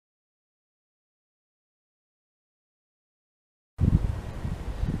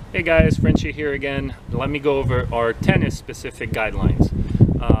Hey guys, Frenchie here again. Let me go over our tennis specific guidelines.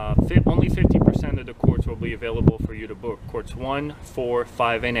 Only 50% of the courts will be available for you to book. Courts 1, 4,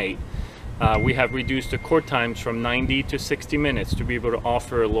 5, and 8. We have reduced the court times from 90 to 60 minutes to be able to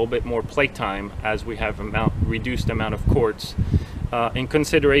offer a little bit more play time as we have reduced amount of courts. In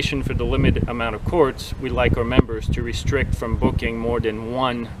consideration for the limited amount of courts, we like our members to restrict from booking more than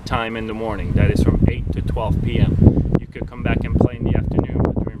one time in the morning. That is from 8 to 12 p.m. You could come back and play in the afternoon,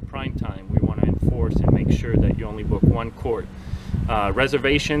 but during prime time, we want to enforce and make sure that you only book one court.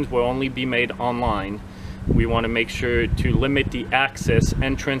 Reservations will only be made online. We want to make sure to limit the access,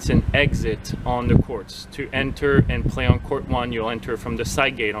 entrance, and exit on the courts. To enter and play on court 1, you'll enter from the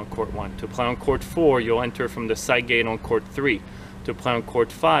side gate on court 1. To play on court 4, you'll enter from the side gate on court 3. To play on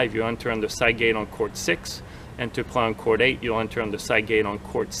court 5, you'll enter on the side gate on court 6. And to play on court 8, you'll enter on the side gate on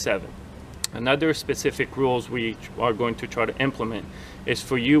court 7. Another specific rules we are going to try to implement is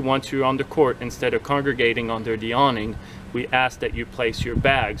for you, once you're on the court, instead of congregating under the awning, we ask that you place your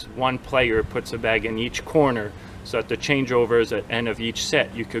bags. One player puts a bag in each corner, so at the changeovers at the end of each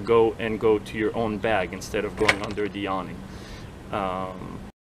set, you could go to your own bag instead of going under the awning.